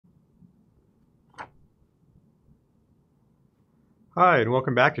Hi, and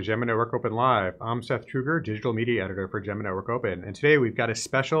welcome back to JAMA Network Open Live. I'm Seth Truger, Digital Media Editor for JAMA Network Open, and today we've got a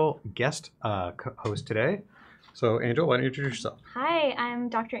special guest host today. So, Angel, why don't you introduce yourself? Hi, I'm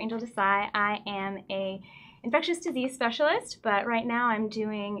Dr. Angel Desai. I am a infectious disease specialist, but right now I'm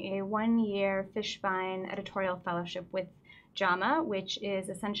doing a one-year Fishbein editorial fellowship with JAMA, which is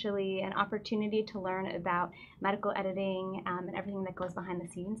essentially an opportunity to learn about medical editing and everything that goes behind the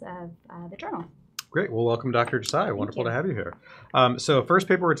scenes of the journal. Great. Well, welcome, Dr. Desai. Wonderful to have you here. So, first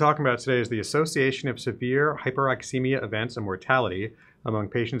paper we're talking about today is the Association of Severe Hyperoxemia Events and Mortality among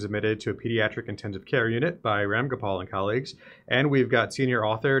patients admitted to a pediatric intensive care unit by Ram Gopal and colleagues. And we've got senior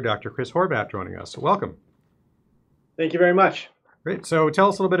author Dr. Chris Horvath joining us. Welcome. Thank you very much. Great. So tell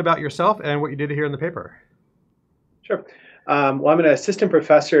us a little bit about yourself and what you did here in the paper. Sure. Well, I'm an assistant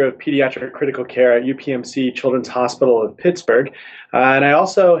professor of pediatric critical care at UPMC Children's Hospital of Pittsburgh. And I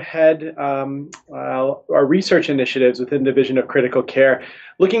also head our research initiatives within the Division of Critical Care,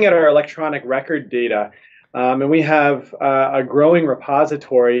 looking at our electronic record data. And we have a growing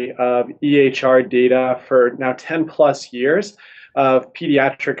repository of EHR data for now 10 plus years of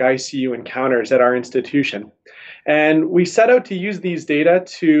pediatric ICU encounters at our institution. And we set out to use these data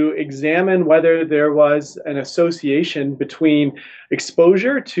to examine whether there was an association between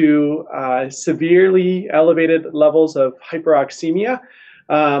exposure to severely elevated levels of hyperoxemia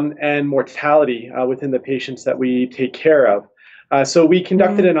and mortality within the patients that we take care of. So we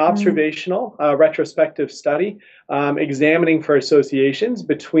conducted an observational retrospective study examining for associations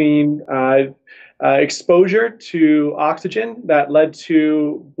between exposure to oxygen that led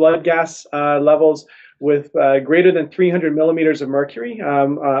to blood gas levels with greater than 300 millimeters of mercury,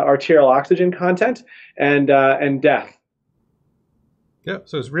 arterial oxygen content, and death. Yeah,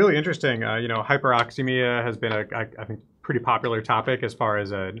 so it's really interesting. Hyperoxemia has been I think, pretty popular topic as far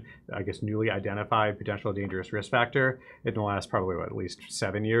as I guess, newly identified potential dangerous risk factor in the last probably, at least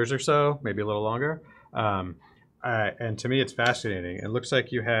 7 years or so, maybe a little longer. And to me, it's fascinating. It looks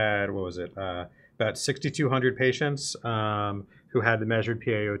like you had, about 6,200 patients who had the measured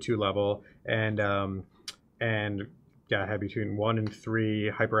PaO2 level and had between 1 and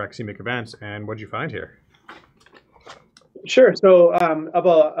 3 hyperoxemic events. And what did you find here? Sure. So of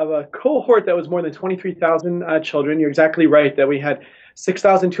a cohort that was more than 23,000 children, you're exactly right that we had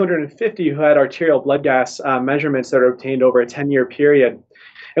 6,250 who had arterial blood gas measurements that are obtained over a 10-year period.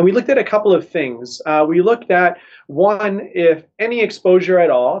 And we looked at a couple of things. We looked at, one, if any exposure at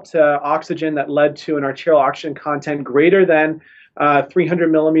all to oxygen that led to an arterial oxygen content greater than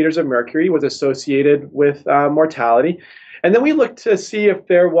 300 millimeters of mercury was associated with mortality. And then we looked to see if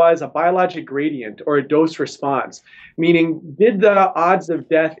there was a biologic gradient or a dose response, meaning did the odds of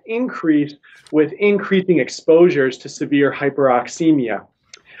death increase with increasing exposures to severe hyperoxemia?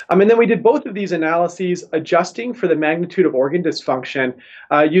 And then we did both of these analyses adjusting for the magnitude of organ dysfunction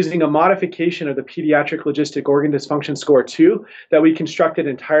using a modification of the Pediatric Logistic Organ Dysfunction Score 2 that we constructed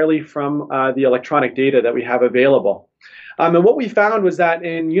entirely from the electronic data that we have available. And what we found was that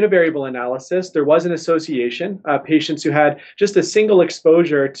in univariable analysis, there was an association. Patients who had just a single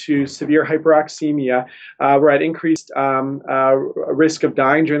exposure to severe hyperoxemia were at increased risk of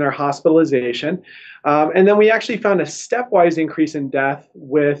dying during their hospitalization. And then we actually found a stepwise increase in death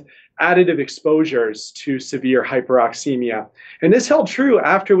with additive exposures to severe hyperoxemia. And this held true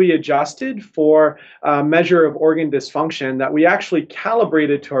after we adjusted for a measure of organ dysfunction that we actually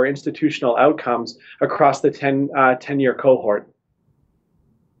calibrated to our institutional outcomes across the 10-year cohort.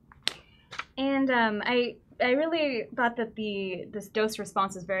 And I really thought that this dose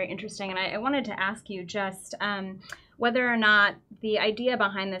response is very interesting, and I wanted to ask you just whether or not the idea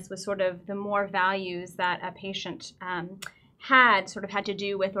behind this was sort of the more values that a patient had to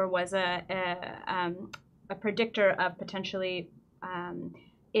do with, or was a predictor of potentially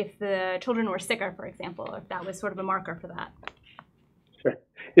if the children were sicker, for example, if that was sort of a marker for that. Sure.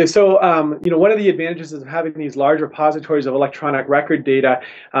 Yeah, so one of the advantages of having these large repositories of electronic record data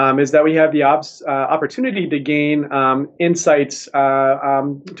is that we have the opportunity to gain insights to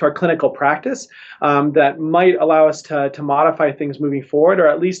our clinical practice that might allow us to modify things moving forward, or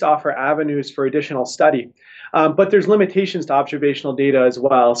at least offer avenues for additional study. But there's limitations to observational data as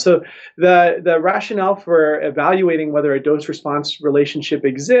well. So the rationale for evaluating whether a dose-response relationship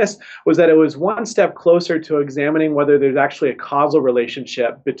exists was that it was one step closer to examining whether there's actually a causal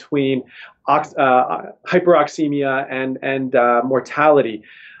relationship between hyperoxemia and mortality.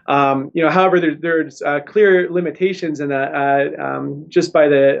 However, there's clear limitations in that just by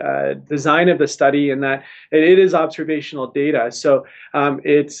the design of the study, in that it is observational data. So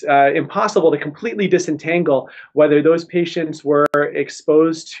it's impossible to completely disentangle whether those patients were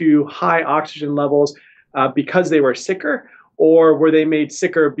exposed to high oxygen levels because they were sicker, or were they made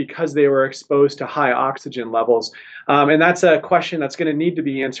sicker because they were exposed to high oxygen levels? And that's a question that's going to need to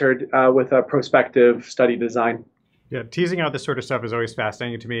be answered with a prospective study design. Yeah, teasing out this sort of stuff is always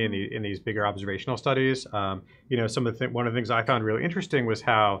fascinating to me in these bigger observational studies. You know, one of the things I found really interesting was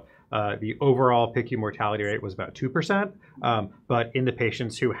how the overall PICU mortality rate was about 2%, but in the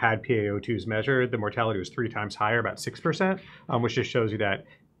patients who had PaO2s measured, the mortality was 3 times higher, about 6%, which just shows you that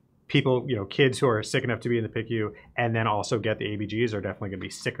people, you know, kids who are sick enough to be in the PICU and then also get the ABGs are definitely going to be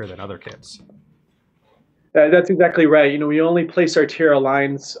sicker than other kids. That's exactly right. You know, we only place arterial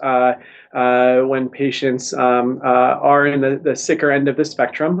lines when patients are in the sicker end of the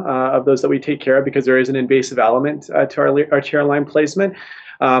spectrum of those that we take care of, because there is an invasive element to our arterial line placement.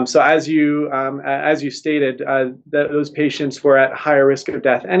 So as you stated, those patients were at higher risk of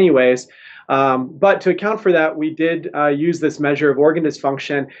death anyways. But to account for that, we did use this measure of organ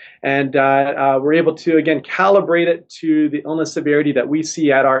dysfunction, and we're able to, again, calibrate it to the illness severity that we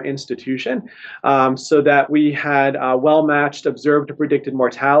see at our institution, so that we had well-matched observed to predicted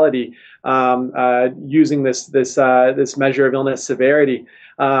mortality using this measure of illness severity.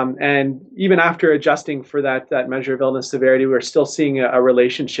 And even after adjusting for that measure of illness severity, we're still seeing a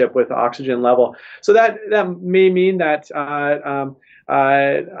relationship with oxygen level. So that may mean that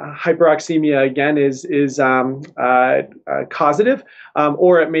hyperoxemia again is causative,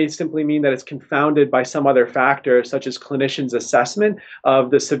 or it may simply mean that it's confounded by some other factor, such as clinicians' assessment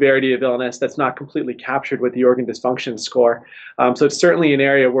of the severity of illness that's not completely captured with the organ dysfunction score. So it's certainly an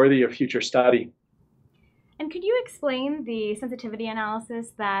area worthy of future study. And could you explain the sensitivity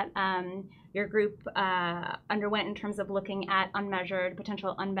analysis that your group underwent in terms of looking at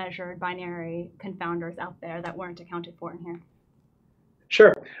potential unmeasured binary confounders out there that weren't accounted for in here?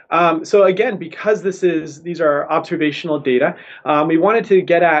 Sure. So again, because these are observational data, we wanted to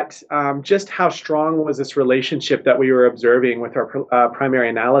get at just how strong was this relationship that we were observing with our primary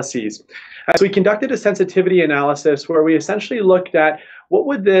analyses. So we conducted a sensitivity analysis where we essentially looked at what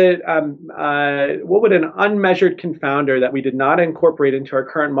would an unmeasured confounder that we did not incorporate into our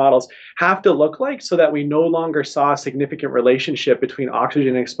current models have to look like, so that we no longer saw a significant relationship between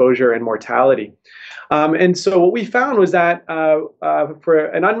oxygen exposure and mortality. And so what we found was that for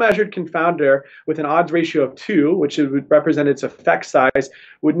an unmeasured confounder with an odds ratio of 2, which would represent its effect size,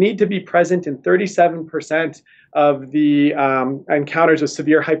 would need to be present in 37% of the encounters of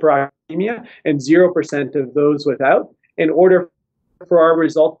severe hyperoxemia and 0% of those without, in order for our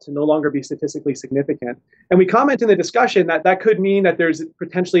result to no longer be statistically significant. And we comment in the discussion that that could mean that there's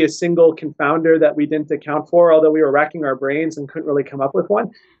potentially a single confounder that we didn't account for, although we were racking our brains and couldn't really come up with one.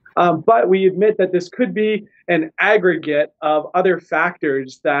 But we admit that this could be an aggregate of other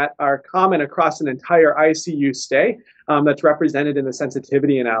factors that are common across an entire ICU stay that's represented in the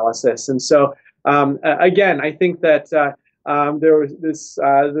sensitivity analysis. And so, again, I think that there was this,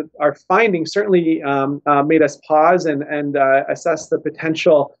 our findings certainly made us pause and assess the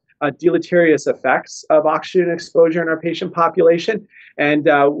potential deleterious effects of oxygen exposure in our patient population. And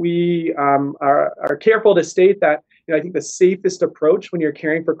we are careful to state that, I think the safest approach when you're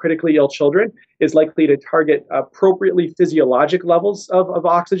caring for critically ill children is likely to target appropriately physiologic levels of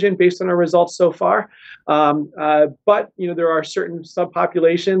oxygen based on our results so far. But there are certain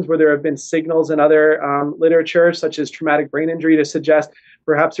subpopulations where there have been signals in other literature, such as traumatic brain injury, to suggest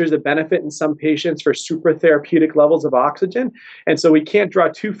perhaps there's a benefit in some patients for supratherapeutic levels of oxygen. And so we can't draw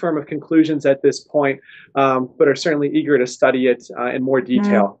too firm of conclusions at this point, but are certainly eager to study it in more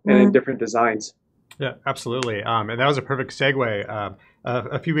detail and in different designs. Yeah, absolutely. And that was a perfect segue.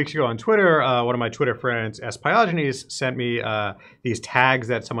 A few weeks ago on Twitter, one of my Twitter friends, S. Pyogenes, sent me these tags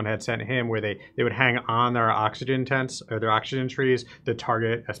that someone had sent him where they would hang on their oxygen tents or their oxygen trees to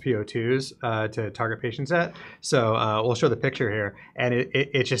target SpO2s to target patients at. So we'll show the picture here. And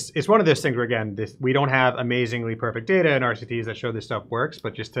it's one of those things where, again, we don't have amazingly perfect data in RCTs that show this stuff works,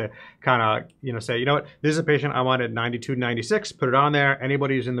 but just to kind of, say, what, this is a patient I wanted 92 to 96, put it on there.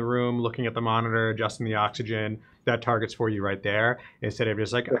 Anybody who's in the room looking at the monitor, adjusting the oxygen, that targets for you right there, instead of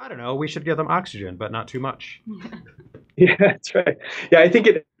just like, I don't know, we should give them oxygen, but not too much. Yeah, that's right. Yeah, I think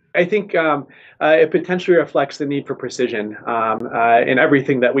it potentially reflects the need for precision in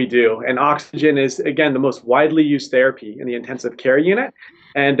everything that we do. And oxygen is, again, the most widely used therapy in the intensive care unit.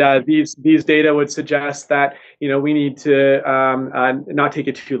 And these data would suggest that, we need to not take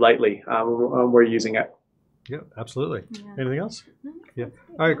it too lightly when we're using it. Yeah, absolutely. Yeah. Anything else? Yeah.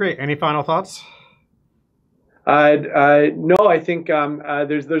 All right, great. Any final thoughts? No, I think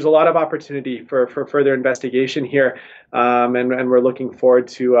there's a lot of opportunity for further investigation here, and we're looking forward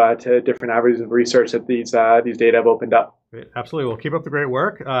to different avenues of research that these data have opened up. Great. Absolutely. Well, keep up the great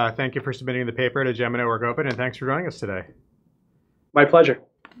work. Thank you for submitting the paper to JAMA Network Open, and thanks for joining us today. My pleasure.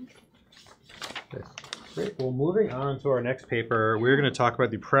 Okay. Great. Well, moving on to our next paper, we're going to talk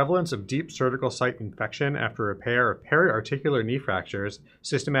about the prevalence of deep surgical site infection after repair of periarticular knee fractures,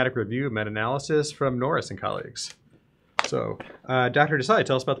 systematic review, meta-analysis from Norris and colleagues. So, Dr. Desai,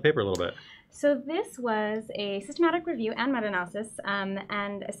 tell us about the paper a little bit. So this was a systematic review and meta-analysis,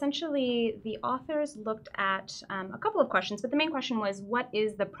 and essentially the authors looked at a couple of questions, but the main question was, what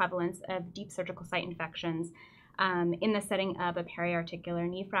is the prevalence of deep surgical site infections in the setting of a periarticular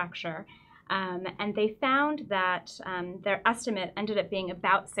knee fracture? And they found that their estimate ended up being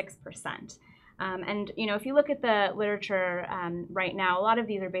about 6%. And if you look at the literature right now, a lot of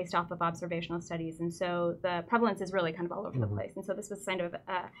these are based off of observational studies, and so the prevalence is really kind of all over the place. And so this was kind of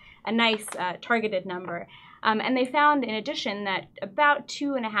a nice targeted number. And they found, in addition, that about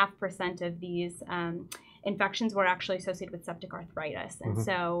 2.5% of these infections were actually associated with septic arthritis, and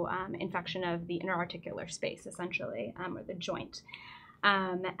so infection of the interarticular space, essentially, or the joint.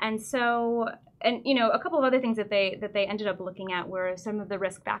 And so, a couple of other things that they ended up looking at were some of the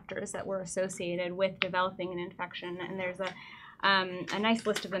risk factors that were associated with developing an infection, and there's a nice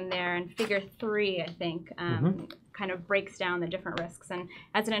list of them there. And figure 3, I think, kind of breaks down the different risks. And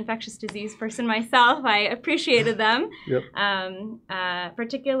as an infectious disease person myself, I appreciated them,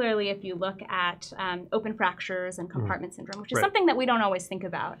 particularly if you look at open fractures and compartment syndrome, which is something that we don't always think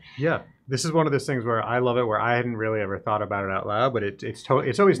about. Yeah. This is one of those things where I love it, where I hadn't really ever thought about it out loud, but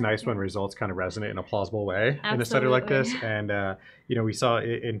it's always nice when results kind of resonate in a plausible way in a study like this. And we saw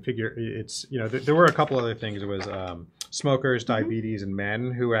in figure, there were a couple other things. It was smokers, diabetes, and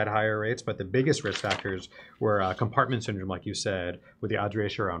men who had higher rates, but the biggest risk factors were compartment syndrome, like you said, with the odds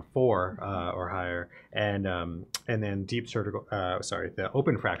ratio around 4 or higher, and then deep surgical, the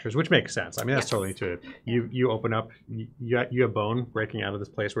open fractures, which makes sense. I mean, that's totally intuitive. You open up, you have bone breaking out of this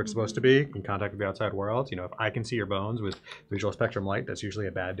place where it's supposed to be in contact with the outside world. If I can see your bones with visual spectrum light, that's usually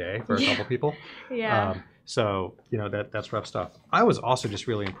a bad day for a couple people. So, that's rough stuff. I was also just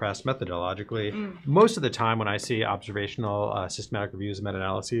really impressed methodologically. Most of the time when I see observational systematic reviews and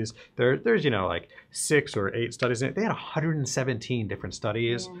meta-analyses, there's, like 6 or 8 studies in it. They had 117 different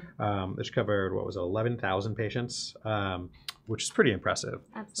studies, which covered, 11,000 patients, which is pretty impressive.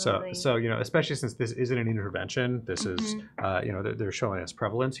 Absolutely. So especially since this isn't an intervention, this is, they're showing us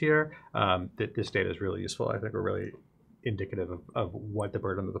prevalence here. This data is really useful. I think we're really indicative of what the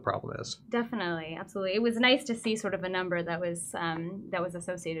burden of the problem is. Definitely, absolutely. It was nice to see sort of a number that was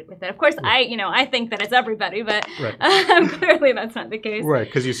associated with it. Of course, I think that it's everybody, but clearly that's not the case. Right,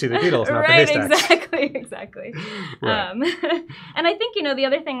 because you see the needles, not the haystacks. Exactly. Right. And I think the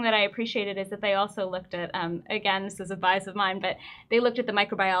other thing that I appreciated is that they also looked at again, this is a bias of mine, but they looked at the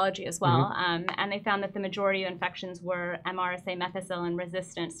microbiology as well, and they found that the majority of infections were MRSA methicillin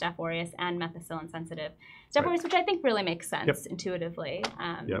resistant Staph aureus and methicillin sensitive Staph aureus, which I think really makes sense intuitively.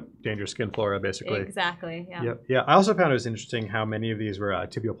 Dangerous skin flora, basically. Exactly, Yeah, I also found it was interesting how many of these were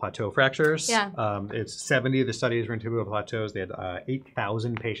tibial plateau fractures. It's 70 of the studies were in tibial plateaus. They had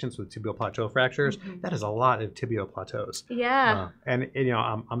 8,000 patients with tibial plateau fractures. That is a lot of tibial plateaus. And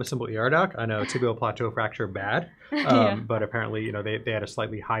I'm a simple ER doc. I know tibial plateau fracture bad, but apparently they had a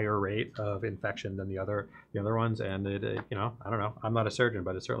slightly higher rate of infection than the other ones. And it I don't know. I'm not a surgeon,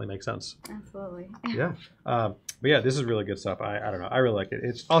 but it certainly makes sense. Absolutely. But yeah, this is really good stuff. I don't know. I really like it.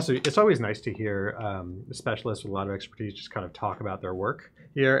 It's always nice to hear specialists with a lot of expertise just kind of talk about their work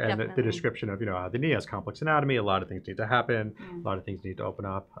here and the description of how the knee has complex anatomy. A lot of things need to happen. A lot of things need to open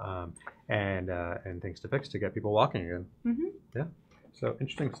up, and things to fix to get people walking again. Yeah. So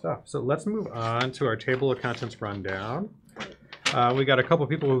interesting stuff. So let's move on to our table of contents rundown. We got a couple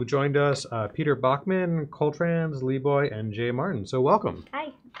people who joined us: Peter Bachman, Coltrans, Leeboy, and Jay Martin. So welcome. Hi.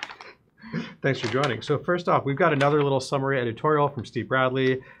 Thanks for joining. So first off, we've got another little summary editorial from Steve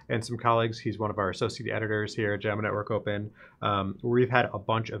Bradley and some colleagues. He's one of our associate editors here at JAMA Network Open. We've had a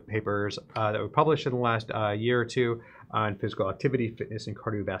bunch of papers that were published in the last year or two on physical activity, fitness, and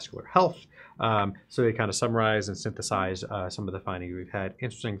cardiovascular health. So they kind of summarize and synthesize some of the findings. We've had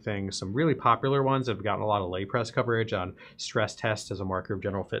interesting things, some really popular ones that have gotten a lot of lay press coverage on stress tests as a marker of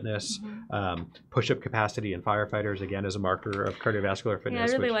general fitness, push-up capacity in firefighters, again, as a marker of cardiovascular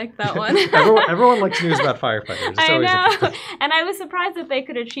fitness. Yeah, I really like that one. everyone likes news about firefighters. It's I always know, and I was surprised that they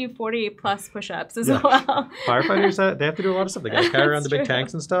could achieve 40-plus push-ups as well. Firefighters, they have to do a lot of stuff. They got to carry around the big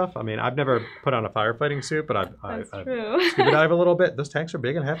tanks and stuff. I mean, I've never put on a firefighting suit, but I've scuba dive a little bit. Those tanks are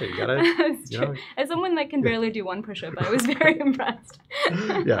big and heavy. You gotta, As someone that can barely do one push-up, I was very impressed.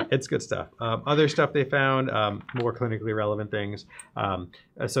 Yeah, it's good stuff. Other stuff they found, more clinically relevant things,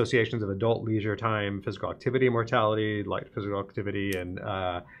 associations of adult leisure time, physical activity, mortality, light physical activity, and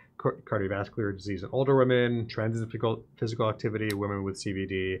cardiovascular disease in older women, trends in physical activity, women with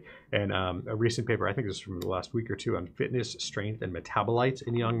CVD, and a recent paper, I think this is from the last week or two, on fitness, strength, and metabolites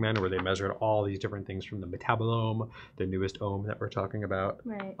in young men, where they measured all these different things from the metabolome, the newest ohm that we're talking about.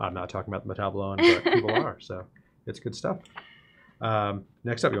 Right. I'm not talking about the metabolome, but people are, so it's good stuff.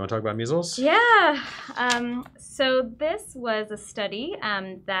 Next up, you want to talk about measles? Yeah. So this was a study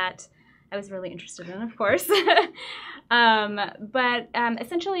that I was really interested in, of course. But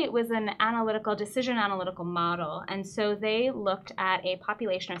essentially it was an decision analytical model. And so they looked at a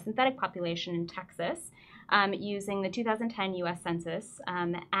population, a synthetic population in Texas, using the 2010 US Census,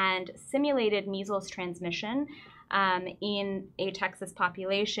 and simulated measles transmission in a Texas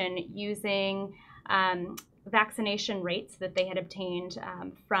population using vaccination rates that they had obtained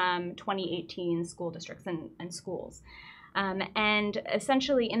from 2018 school districts and schools. And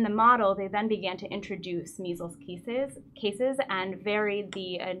essentially in the model, they then began to introduce measles cases and varied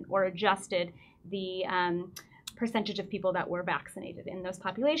or adjusted the percentage of people that were vaccinated in those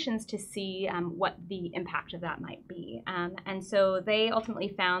populations to see what the impact of that might be. And so they ultimately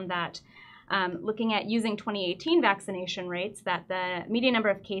found that looking at using 2018 vaccination rates, that the median number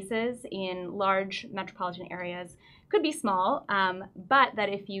of cases in large metropolitan areas could be small, but that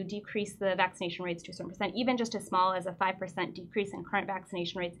if you decrease the vaccination rates to a certain percent, even just as small as a 5% decrease in current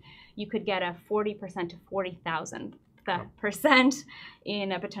vaccination rates, you could get a 40% to 40,000%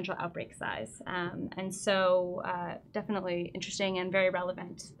 in a potential outbreak size. And so definitely interesting and very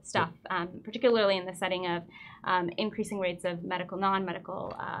relevant stuff, particularly in the setting of increasing rates of medical,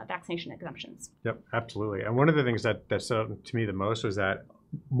 non-medical vaccination exemptions. Yep, absolutely. And one of the things that stood out to me the most was that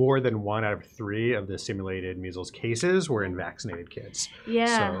more than 1 out of 3 of the simulated measles cases were in vaccinated kids.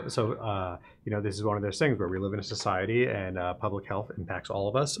 Yeah. So this is one of those things where we live in a society and public health impacts all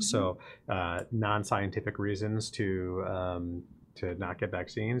of us. Mm-hmm. So non-scientific reasons to not get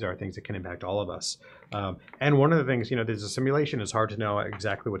vaccines are things that can impact all of us. And one of the things, there's a simulation. It's hard to know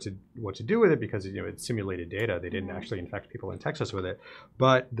exactly what to do with it because it's simulated data. They didn't actually infect people in Texas with it,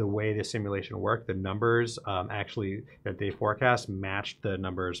 but the way the simulation worked, the numbers actually that they forecast matched the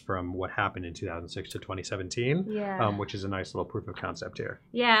numbers from what happened in 2006 to 2017, which is a nice little proof of concept here.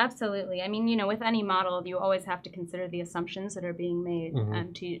 Yeah, absolutely. I mean, with any model, you always have to consider the assumptions that are being made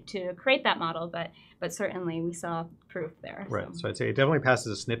to create that model, but certainly we saw proof there. Right. So I'd say it definitely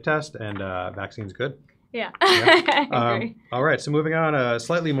passes a SNP test, and vaccine's good. Yeah. I agree. All right. So moving on, a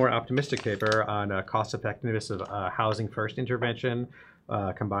slightly more optimistic paper on cost effectiveness of housing first intervention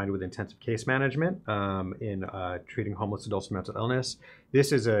combined with intensive case management in treating homeless adults with mental illness.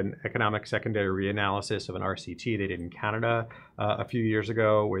 This is an economic secondary reanalysis of an RCT they did in Canada a few years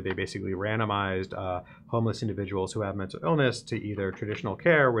ago, where they basically randomized homeless individuals who have mental illness to either traditional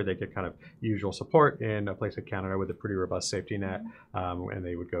care, where they get kind of usual support in a place like Canada with a pretty robust safety net, and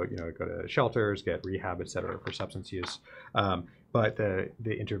they would go to shelters, get rehab, et cetera, for substance use. But the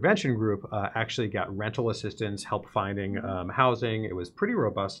intervention group actually got rental assistance, help finding housing. It was pretty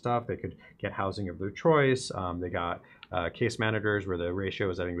robust stuff. They could get housing of their choice. They got case managers, where the ratio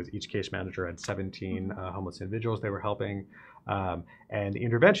was, I think, was each case manager had 17 homeless individuals they were helping. And the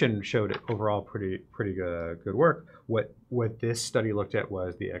intervention showed overall pretty good work. What this study looked at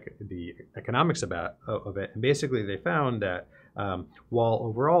was the economics of it. And basically they found that while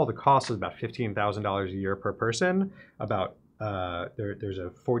overall the cost was about $15,000 a year per person, there's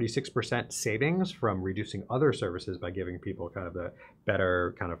a 46% savings from reducing other services by giving people kind of the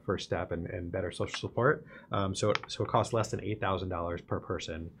better kind of first step and better social support. So it costs less than $8,000 per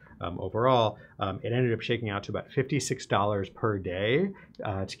person overall. It ended up shaking out to about $56 per day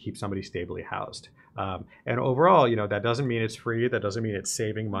to keep somebody stably housed. And overall, that doesn't mean it's free. That doesn't mean it's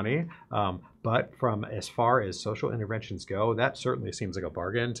saving money. But from as far as social interventions go, that certainly seems like a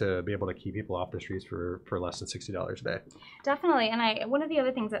bargain to be able to keep people off the streets for less than $60 a day. Definitely. And one of the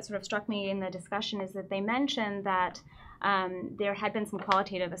other things that sort of struck me in the discussion is that they mentioned that there had been some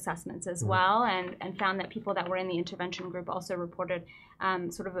qualitative assessments as well, and found that people that were in the intervention group also reported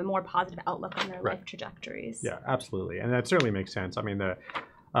sort of a more positive outlook on their life trajectories. Yeah, absolutely. And that certainly makes sense. I mean,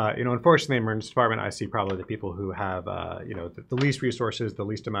 unfortunately, in the emergency department, I see probably the people who have, the least resources, the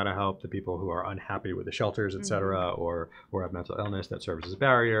least amount of help, the people who are unhappy with the shelters, et cetera, or have mental illness that serves as a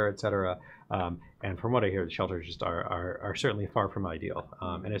barrier, et cetera. And from what I hear, the shelters just are certainly far from ideal.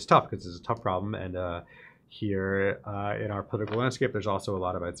 And it's tough because it's a tough problem. And here in our political landscape, there's also a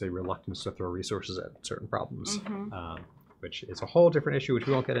lot of, I'd say, reluctance to throw resources at certain problems, which is a whole different issue, which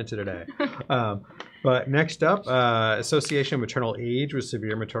we won't get into today. But next up, association of maternal age with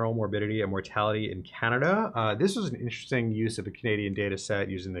severe maternal morbidity and mortality in Canada. This was an interesting use of a Canadian data set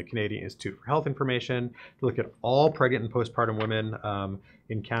using the Canadian Institute for Health Information to look at all pregnant and postpartum women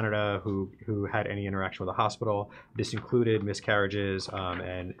in Canada who had any interaction with a hospital. This included miscarriages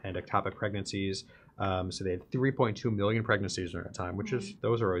and ectopic pregnancies. So they had 3.2 million pregnancies during that time, which is,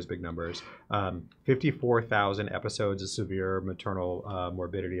 those are always big numbers. 54,000 episodes of severe maternal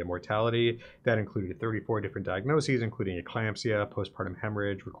morbidity and mortality. That included 34 different diagnoses, including eclampsia, postpartum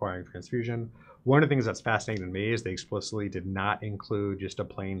hemorrhage requiring transfusion. One of the things that's fascinating to me is they explicitly did not include just a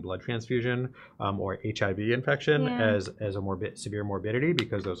plain blood transfusion or HIV infection as a severe morbidity,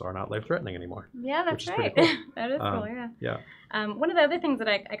 because those are not life-threatening anymore. Yeah, that's right. Cool. That is cool, yeah. Yeah. One of the other things that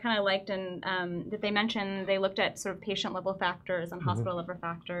I kind of liked and that they mentioned, they looked at sort of patient-level factors and hospital-level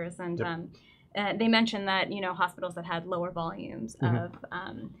factors, and they mentioned that, hospitals that had lower volumes of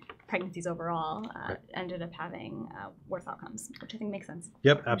pregnancies overall ended up having worse outcomes, which I think makes sense.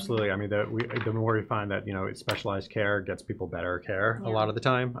 Yep, absolutely. I mean, the more we find that, specialized care gets people better care a lot of the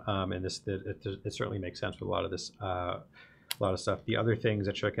time, and it certainly makes sense with a lot of this. A lot of stuff. The other things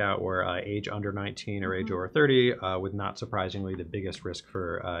that shook out were age under 19 or age over 30, with not surprisingly the biggest risk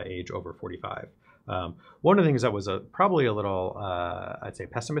for age over 45. One of the things that was probably a little, I'd say,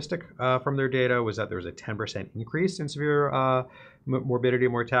 pessimistic from their data was that there was a 10% increase in severe morbidity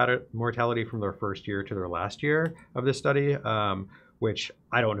and mortality from their first year to their last year of this study, which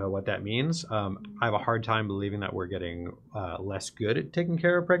I don't know what that means. I have a hard time believing that we're getting less good at taking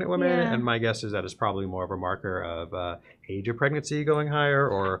care of pregnant women, and my guess is that it's probably more of a marker of age of pregnancy going higher,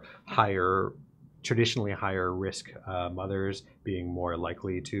 or traditionally higher risk mothers being more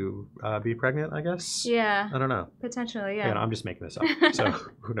likely to be pregnant, I guess. Yeah. I don't know. Potentially, yeah. I'm just making this up, so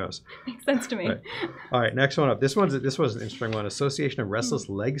who knows? Makes sense to me. Right. All right, next one up. This was an interesting one. Association of restless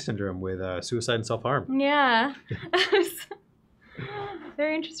leg syndrome with suicide and self-harm. Yeah.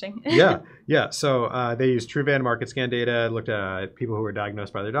 Very interesting. Yeah. So they used TrueVan market scan data, looked at people who were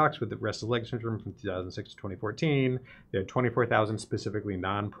diagnosed by their docs with the restless leg syndrome from 2006 to 2014. They had 24,000 specifically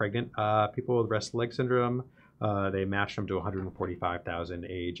non-pregnant people with restless leg syndrome. They matched them to 145,000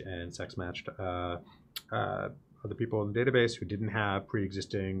 age and sex-matched other people in the database who didn't have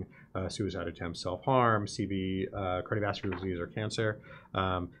pre-existing suicide attempts, self-harm, CV, cardiovascular disease, or cancer.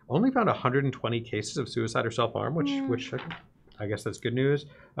 Only found 120 cases of suicide or self-harm, which I guess that's good news,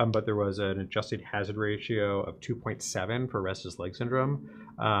 but there was an adjusted hazard ratio of 2.7 for restless leg syndrome.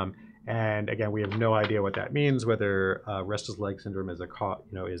 And again, we have no idea what that means, whether restless leg syndrome is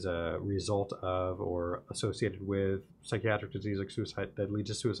a result of or associated with psychiatric disease like suicide that leads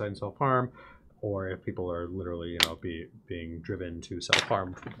to suicide and self-harm, or if people are literally, being driven to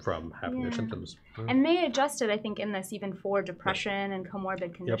self-harm from having their symptoms. And they adjusted, I think, in this even for depression and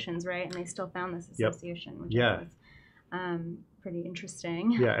comorbid conditions, right? And they still found this association, which was pretty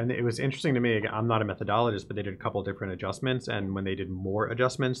interesting. Yeah, and it was interesting to me. I'm not a methodologist, but they did a couple different adjustments, and when they did more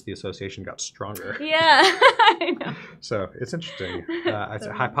adjustments, the association got stronger. Yeah, I know. So it's interesting. It's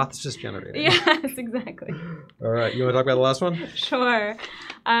a hypothesis generating. Yes, exactly. All right, you want to talk about the last one? Sure.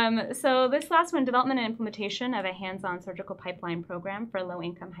 So this last one, development and implementation of a hands-on surgical pipeline program for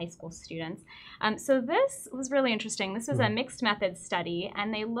low-income high school students. So this was really interesting. This was a mixed method study,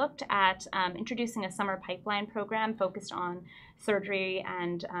 and they looked at introducing a summer pipeline program focused on surgery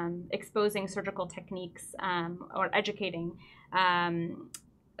and exposing surgical techniques or educating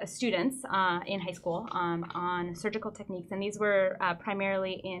students in high school on surgical techniques. And these were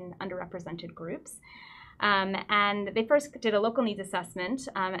primarily in underrepresented groups. And they first did a local needs assessment,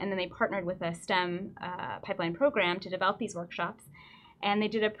 and then they partnered with a STEM pipeline program to develop these workshops. And they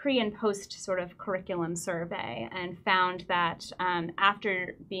did a pre and post sort of curriculum survey and found that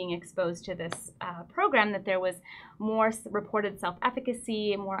after being exposed to this program, that there was more reported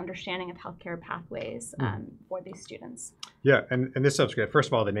self-efficacy, more understanding of healthcare pathways for these students. Yeah, and this stuff's great. First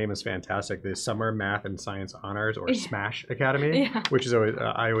of all, the name is fantastic. The Summer Math and Science Honors, or SMASH Academy, which is always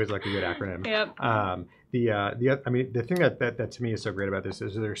I always like a good acronym. Yep. The thing that to me is so great about this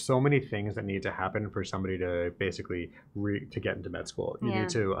is there's so many things that need to happen for somebody to basically to get into med school. You need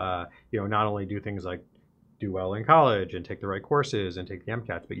to not only do things like do well in college and take the right courses and take the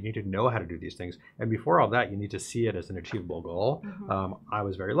MCATs, but you need to know how to do these things. And before all that, you need to see it as an achievable goal. I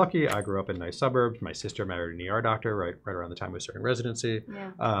was very lucky. I grew up in nice suburbs. My sister married an ER doctor right around the time I was starting residency.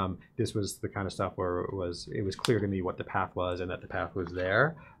 This was the kind of stuff where it was clear to me what the path was and that the path was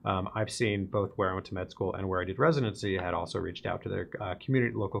there. I've seen both where I went to med school and where I did residency had also reached out to their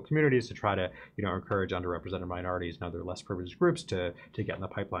local communities to try to, encourage underrepresented minorities and other less privileged groups to get in the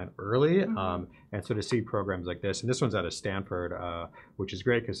pipeline early. And so to see programs like this, and this one's out of Stanford, which is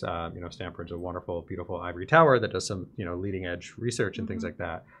great because, Stanford's a wonderful, beautiful ivory tower that does some, leading edge research and things like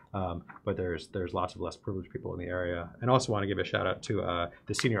that. But there's lots of less privileged people in the area. And also want to give a shout out to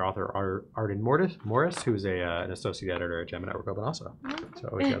the senior author, Arden Morris, who's an associate editor at JAMA Network Open also. So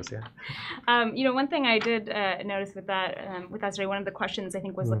always got to see it. One thing I did notice with that study, one of the questions I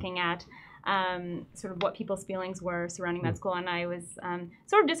think was looking at sort of what people's feelings were surrounding med school, and I was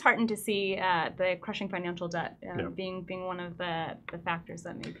sort of disheartened to see the crushing financial debt being one of the factors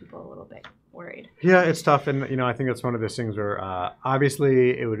that made people a little bit worried. Yeah, it's tough, and I think that's one of those things where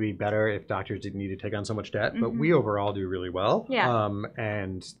obviously it would be better if doctors didn't need to take on so much debt, but we overall do really well. Yeah.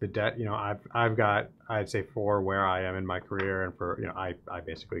 And the debt, I've got, I'd say, for where I am in my career, and for I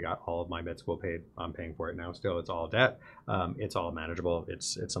basically got all of my med school paid. I'm paying for it now. Still, it's all debt. It's all manageable.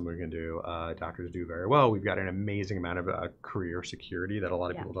 It's something we can do. Doctors do very well. We've got an amazing amount of career security that a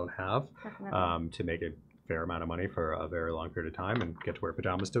lot of people don't have to make a fair amount of money for a very long period of time and get to wear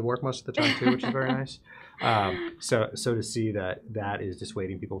pajamas to work most of the time too, which is very nice. So to see that is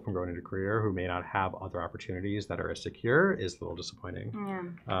dissuading people from going into a career who may not have other opportunities that are as secure is a little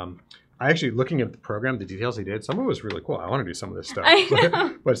disappointing. Yeah. I actually, looking at the program, the details they did, some of it was really cool. I want to do some of this stuff.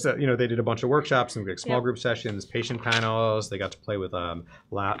 But they did a bunch of workshops and small group sessions, patient panels. They got to play with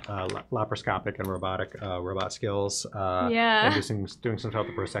laparoscopic and robot skills. And doing some stuff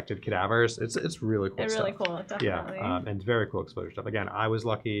with prosected cadavers. It's really cool stuff. Really cool, definitely. Yeah, and it's very cool exposure stuff. Again, I was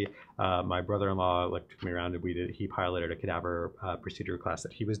lucky. My brother-in-law took me around and he piloted a cadaver procedure class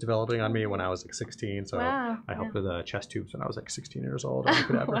that he was developing on me when I was 16. So I helped with chest tubes when I was 16 years old on a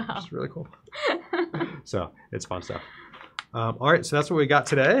cadaver, which is really cool. So it's fun stuff. All right, so that's what we got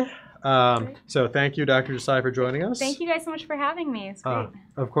today. So thank you, Dr. Desai, for joining us. Thank you guys so much for having me. It's great.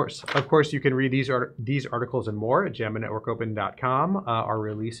 Of course, you can read these articles and more at JAMANetworkOpen.com. Our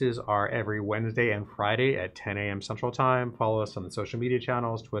releases are every Wednesday and Friday at 10 a.m. Central Time. Follow us on the social media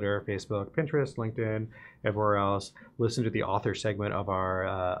channels, Twitter, Facebook, Pinterest, LinkedIn, everywhere else. Listen to the author segment of our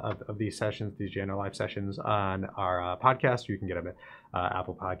of these sessions, these JNO Live sessions on our podcast. You can get them at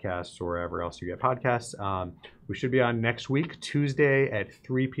Apple Podcasts or wherever else you get podcasts. We should be on next week, Tuesday at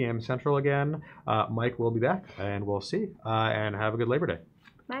 3 p.m. Central again. Mike will be back, and we'll see. And have a good Labor Day.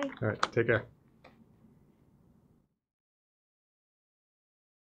 Bye. All right, take care.